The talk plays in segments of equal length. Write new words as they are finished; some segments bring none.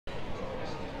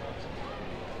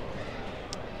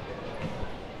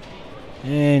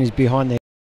And he's behind the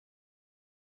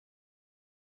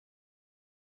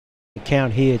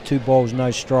count here. 2 balls,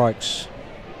 no strikes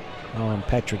on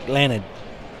Patrick Leonard.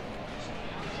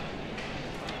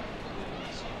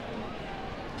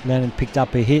 Leonard picked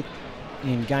up a hit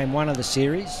in game 1 of the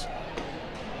series.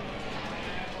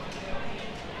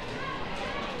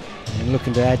 And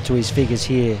looking to add to his figures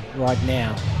here right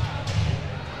now.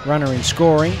 Runner in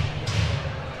scoring.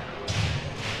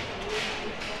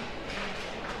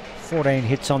 14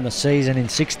 hits on the season in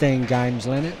 16 games,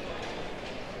 Leonard.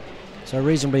 So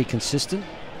reasonably consistent.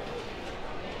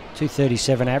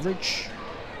 237 average.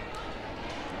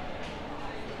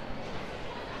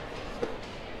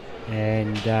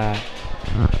 And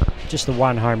just the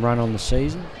 1 home run on the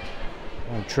season.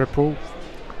 1 triple,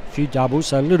 a few doubles,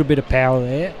 so a little bit of power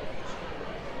there.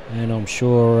 And I'm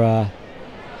sure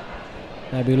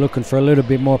they'll be looking for a little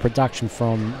bit more production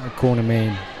from a corner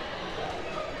man.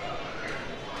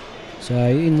 So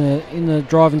in the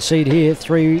driving seat here,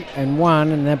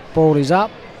 3-1, and that ball is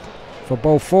up for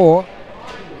ball 4.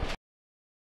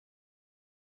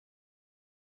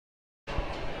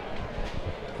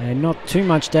 And not too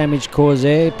much damage caused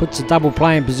there. Puts a double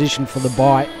play in position for the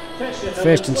bite.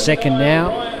 First and second now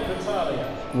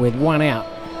with 1 out.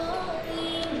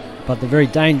 But the very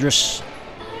dangerous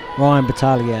Ryan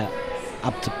Battaglia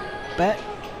up to bat.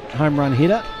 Home run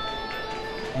hitter.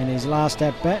 And his last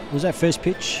at bat, was that first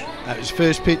pitch? That was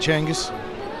first pitch, Angus.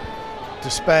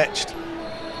 Dispatched.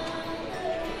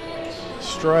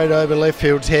 Straight over left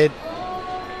field's head.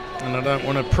 And I don't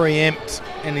want to preempt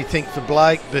anything for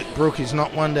Blake, but Brooke is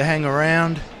not one to hang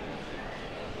around.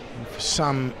 And for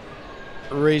some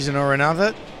reason or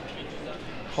another,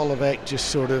 Holovac just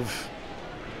sort of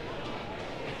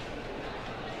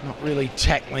not really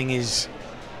tackling his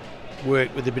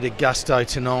work with a bit of gusto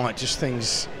tonight. Just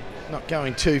things not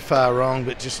going too far wrong,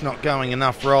 but just not going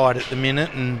enough right at the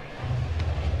minute. And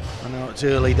I know it's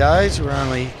early days, we're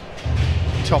only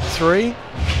top 3.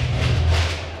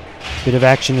 Bit of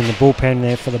action in the bullpen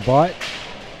there for the bite.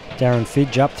 Darren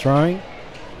Fidge up throwing.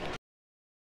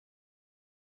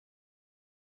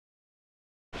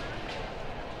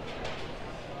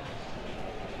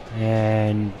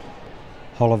 And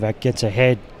Holovac gets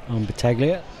ahead on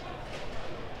Battaglia.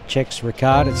 Checks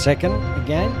Ricard at second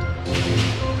again.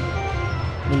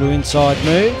 Little inside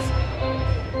move.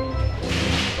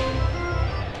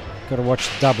 Got to watch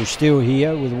the double steal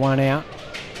here with 1 out.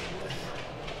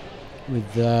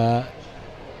 With the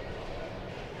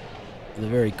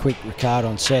very quick Ricard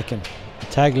on second.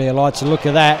 Battaglia lights a look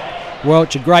at that.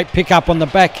 Welch, a great pickup on the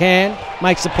backhand.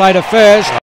 Makes the play to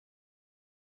first.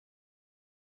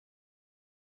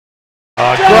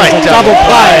 Great double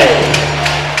play.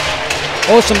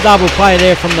 Awesome double play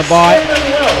there from the bite.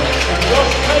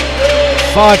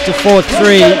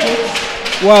 5-4-3.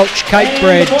 Welch,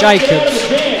 Capebread, Jacobs.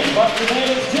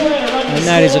 And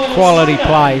that is a quality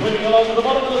play.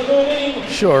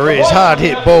 Sure is. Hard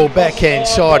hit ball backhand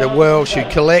side of Welsh, who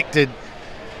collected,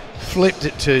 flipped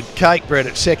it to Capebread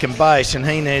at second base, and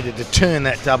he needed to turn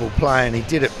that double play, and he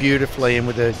did it beautifully, and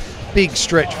with a big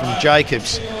stretch from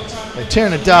Jacobs. They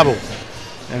turn a double,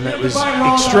 and that was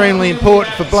extremely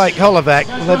important for Blake Holovac.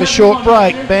 We'll have a short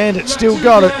break. Bandit still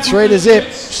got it,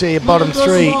 3-0. See you bottom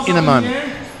 3 in a moment.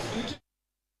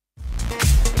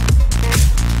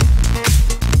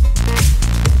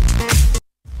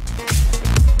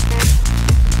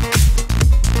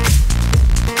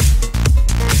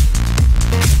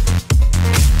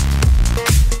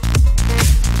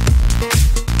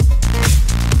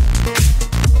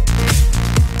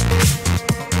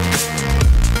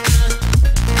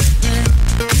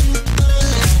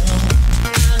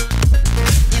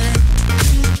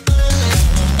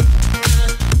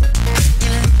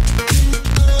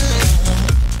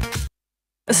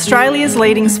 Australia's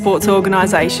leading sports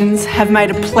organisations have made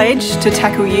a pledge to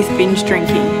tackle youth binge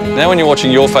drinking. Now when you're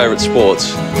watching your favourite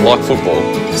sports, like football,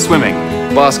 swimming,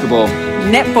 basketball,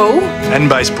 netball and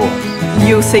baseball,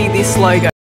 you'll see this logo.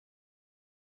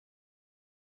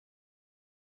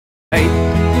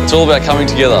 It's all about coming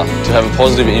together to have a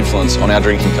positive influence on our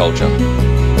drinking culture.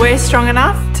 We're strong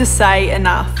enough to say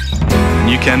enough. And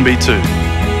you can be too.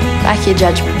 Back your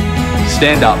judgment.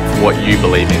 Stand up for what you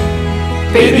believe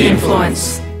in. Be the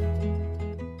influence.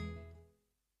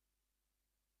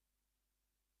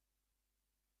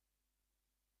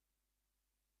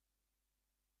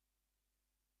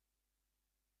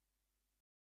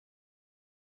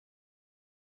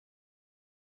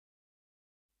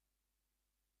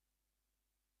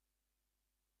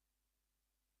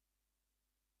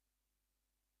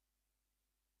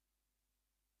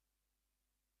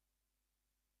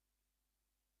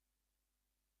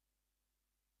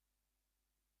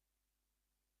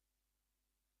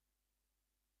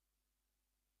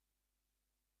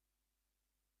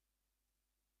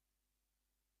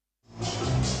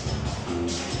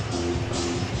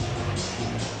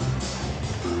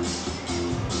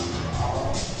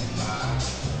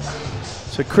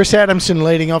 So Chris Adamson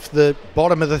leading off the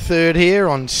bottom of the third here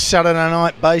on Saturday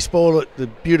night baseball at the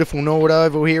beautiful Norwood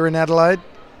Oval here in Adelaide,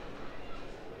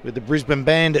 with the Brisbane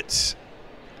Bandits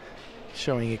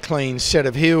showing a clean set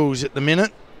of hills at the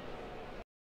minute.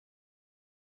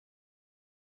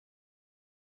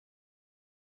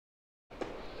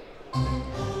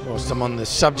 Whilst I'm on the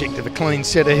subject of a clean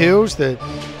set of hills, the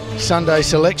Sunday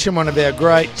Selection, one of our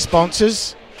great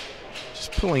sponsors,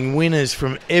 just pulling winners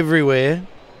from everywhere.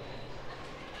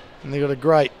 And they've got a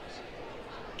great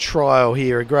trial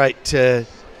here, a great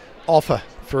offer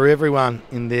for everyone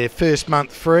in their first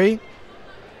month free.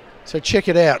 So check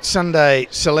it out,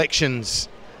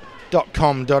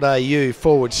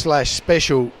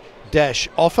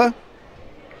 sundayselections.com.au/special-offer.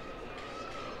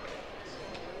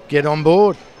 Get on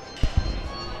board.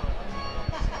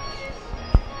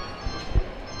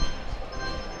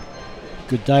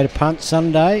 Good day to punt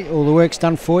Sunday. All the work's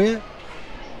done for you.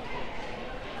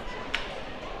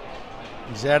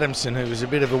 It's Adamson, who was a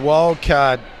bit of a wild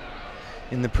card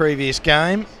in the previous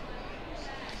game.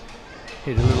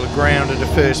 Hit a little grounder to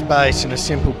first base and a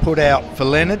simple put out for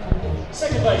Leonard.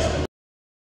 Second baseman.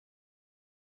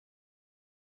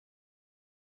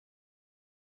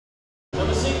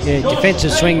 Yeah,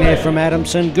 defensive swing there from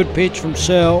Adamson. Good pitch from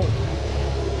Searle.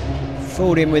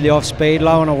 Fooled him with the off speed,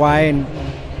 low and away, and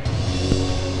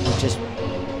just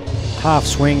half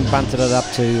swing, bunted it up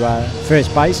to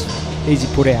first base. Easy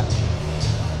put out.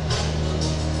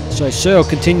 So Searle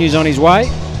continues on his way.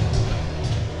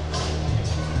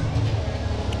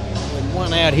 With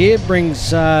one out here brings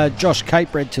Josh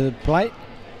Capebred to the plate.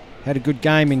 Had a good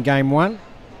game in game one.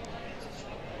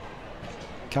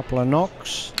 Couple of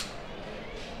knocks.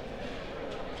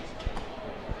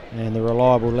 And the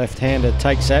reliable left-hander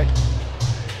takes that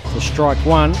for strike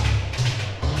one.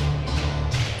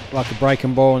 Like a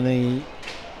breaking ball on the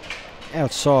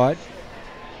outside.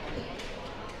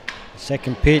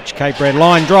 Second pitch, Capebred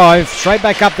line drive, straight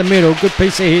back up the middle. Good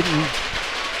piece of hitting.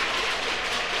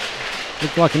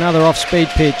 Looked like another off-speed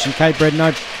pitch, and Capebred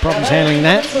no problems handling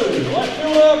that.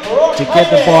 To get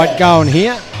the bite going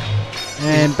here.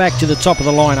 And back to the top of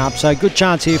the lineup. So good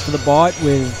chance here for the bite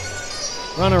with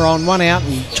runner on, one out,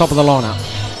 and top of the lineup.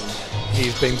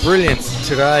 He's been brilliant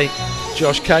today,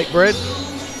 Josh Capebred.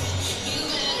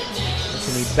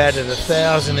 He batted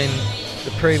 1,000 in the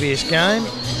previous game.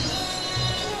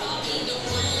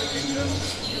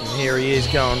 And here he is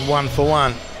going 1 for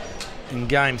 1 in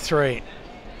game 3.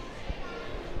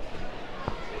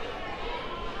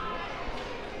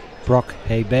 Brock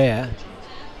Hebert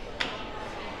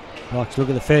likes to look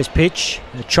at the first pitch.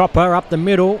 A chopper up the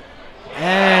middle.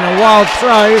 And a wild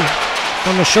throw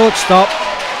from the shortstop.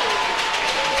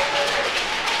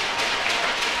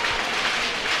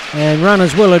 And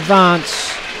runners will advance.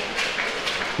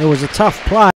 It was a tough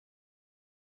play.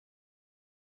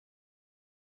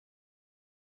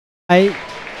 He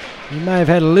may have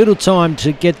had a little time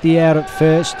to get the out at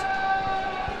first.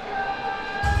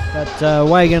 But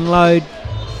Logan Wade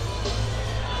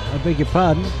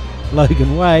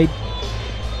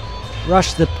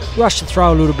rushed the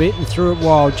throw a little bit and threw it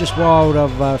wild, just wild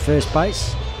of first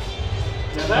base.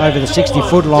 Over the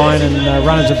 60-foot line, and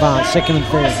runners advance, second and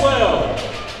third.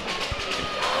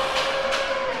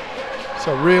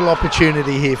 So real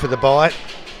opportunity here for the bite.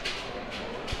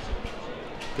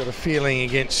 Got a feeling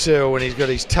against Searle when he's got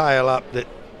his tail up that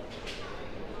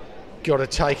got to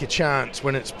take a chance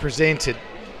when it's presented.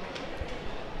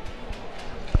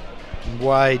 And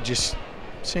Wade just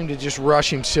seemed to just rush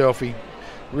himself. He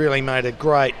really made a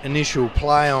great initial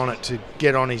play on it to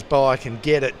get on his bike and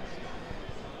get it.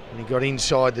 And he got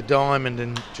inside the diamond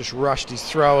and just rushed his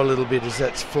throw a little bit as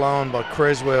that's flown by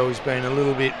Creswell. He's been a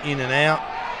little bit in and out.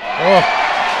 Oh,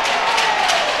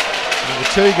 there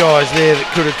were two guys there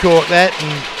that could have caught that,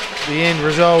 and the end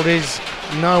result is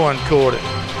no one caught it.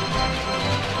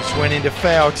 Just went into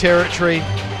foul territory,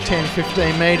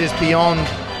 10-15 metres beyond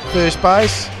first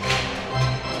base.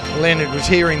 Leonard was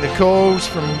hearing the calls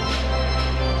from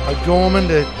O'Gorman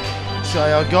to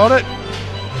say, I got it.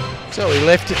 So he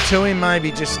left it to him, maybe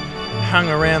just hung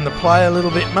around the play a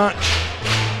little bit much.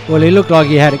 Well, he looked like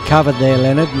he had it covered there,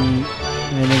 Leonard, and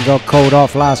then got called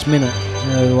off last minute.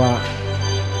 So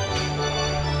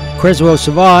Creswell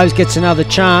survives, gets another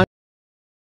chance.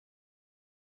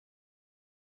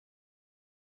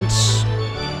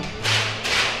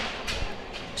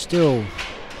 Still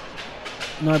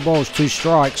no balls, 2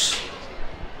 strikes.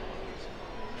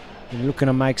 They're looking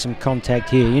to make some contact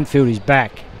here. Infield is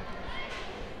back.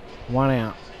 1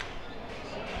 out.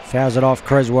 Fouls it off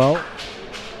Creswell.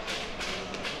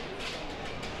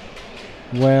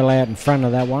 Well out in front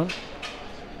of that one.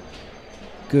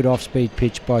 Good off-speed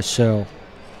pitch by Searle.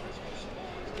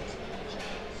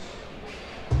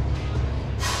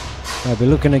 They'll be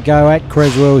looking to go at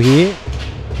Creswell here,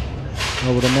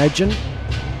 I would imagine,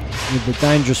 with the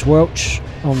dangerous Welch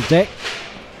on deck.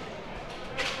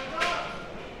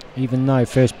 Even though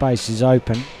first base is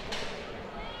open,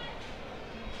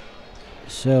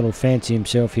 Searle will fancy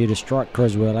himself here to strike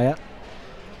Creswell out.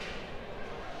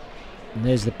 And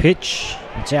there's the pitch.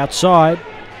 It's outside.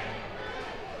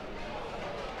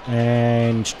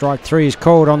 And strike 3 is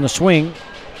called on the swing.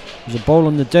 There's a ball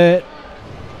in the dirt.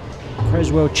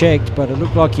 Creswell checked, but it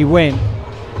looked like he went.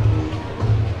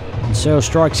 And Searle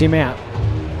strikes him out.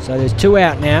 So there's 2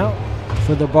 out now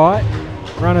for the bite.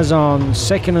 Runners on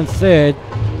second and third.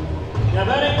 Now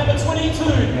batting number 22.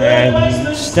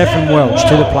 And Stephen Welch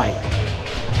to the plate.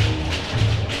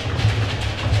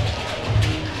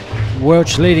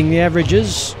 Welch leading the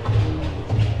averages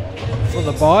for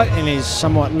the bite in his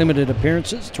somewhat limited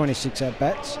appearances, 26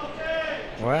 at-bats.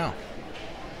 Wow.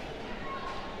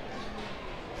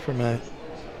 From a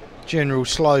general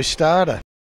slow starter.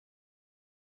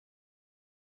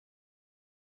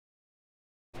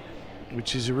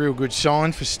 Which is a real good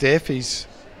sign for Steph. He's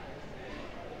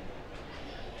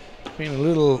been a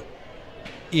little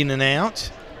in and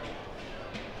out.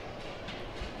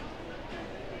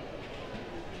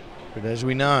 But as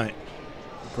we know,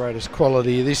 the greatest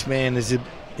quality of this man is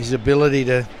his ability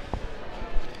to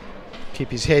keep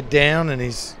his head down and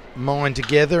his mind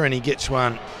together, and he gets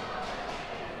one.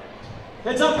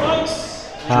 Heads up,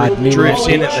 folks. Drifts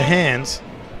in at the hands.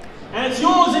 And it's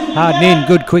yours in the Hard in,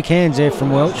 good quick hands there from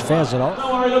Welch, fouls it off.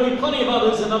 Don't worry, there'll be plenty of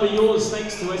others, and they'll be yours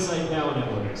thanks to SA Power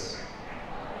Networks.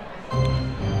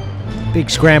 Big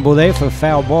scramble there for a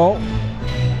foul ball.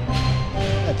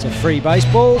 That's a free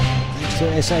baseball. Thanks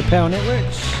to SA Power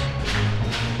Networks.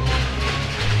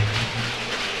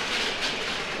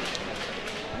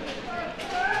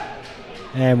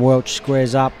 And Welch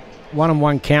squares up.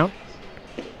 1-1 count.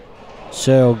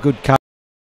 Searle, good cut.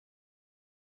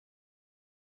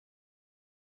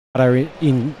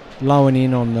 In low and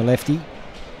in on the lefty.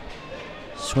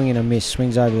 Swing and a miss.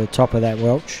 Swings over the top of that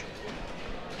Welch.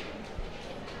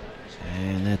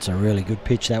 And that's a really good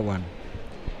pitch, that one.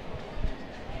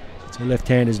 It's a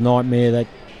left-hander's nightmare, that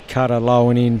cutter low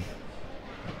and in.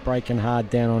 Breaking hard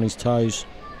down on his toes.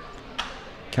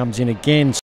 Comes in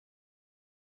again.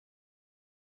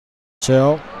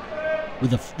 Searle,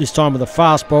 with this time with a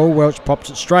fastball. Welch pops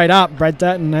it straight up. Brad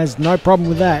Dutton has no problem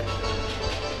with that.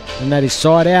 And that is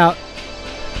side out.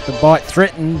 The bite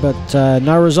threatened, but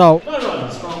no result.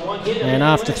 And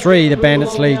after 3, the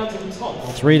Bandits lead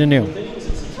 3-0.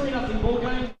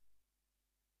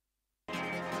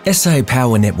 SA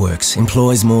Power Networks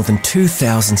employs more than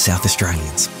 2,000 South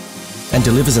Australians and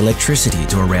delivers electricity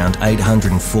to around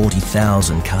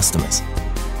 840,000 customers.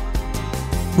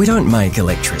 We don't make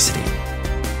electricity,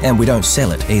 and we don't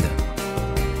sell it either.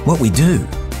 What we do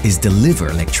is deliver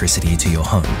electricity to your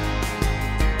home.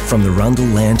 From the Rundle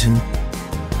Lantern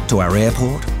to our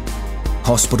airport,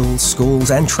 hospitals,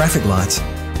 schools and traffic lights,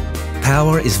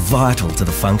 power is vital to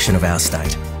the function of our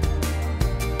state.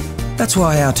 That's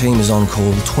why our team is on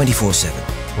call 24/7,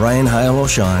 rain, hail or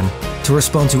shine, to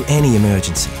respond to any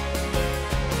emergency.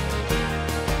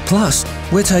 Plus,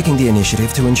 we're taking the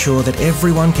initiative to ensure that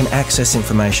everyone can access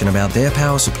information about their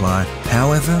power supply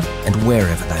however and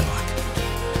wherever they like.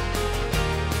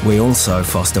 We also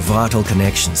foster vital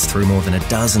connections through more than a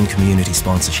dozen community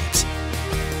sponsorships.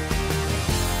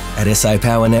 At SA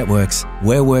Power Networks,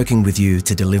 we're working with you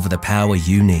to deliver the power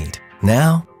you need,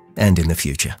 now and in the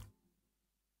future.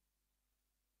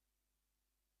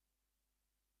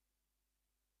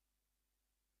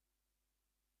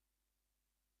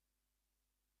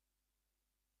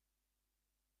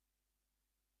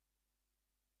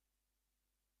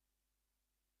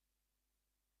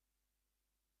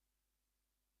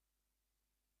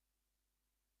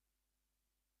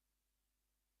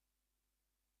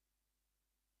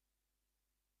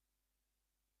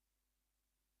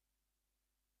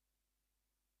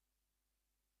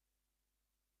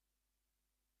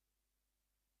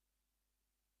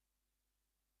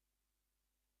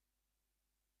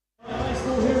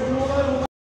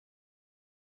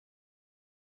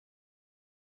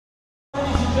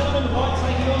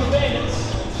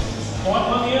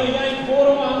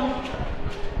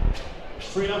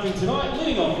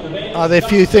 Are there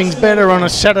few things better on a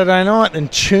Saturday night than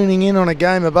tuning in on a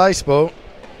game of baseball?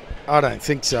 I don't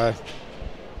think so.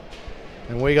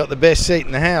 And we got the best seat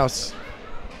in the house.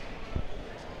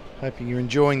 Hoping you're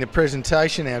enjoying the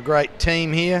presentation. Our great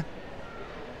team here.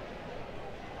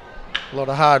 A lot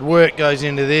of hard work goes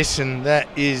into this, and that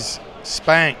is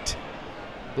spanked.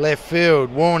 Left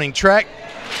field, warning track.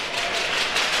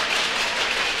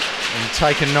 And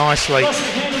taken nicely.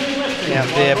 out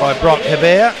there by Brock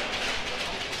Hebert.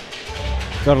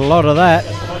 Got a lot of that.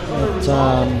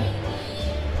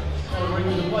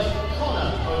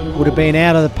 Would have been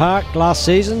out of the park last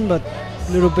season, but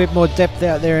a little bit more depth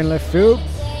out there in left field.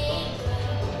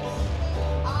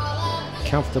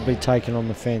 Comfortably taken on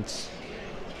the fence.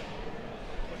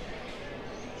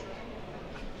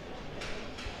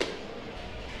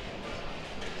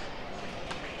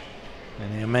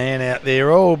 And our man out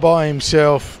there all by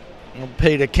himself,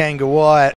 Peter Kangawyatt.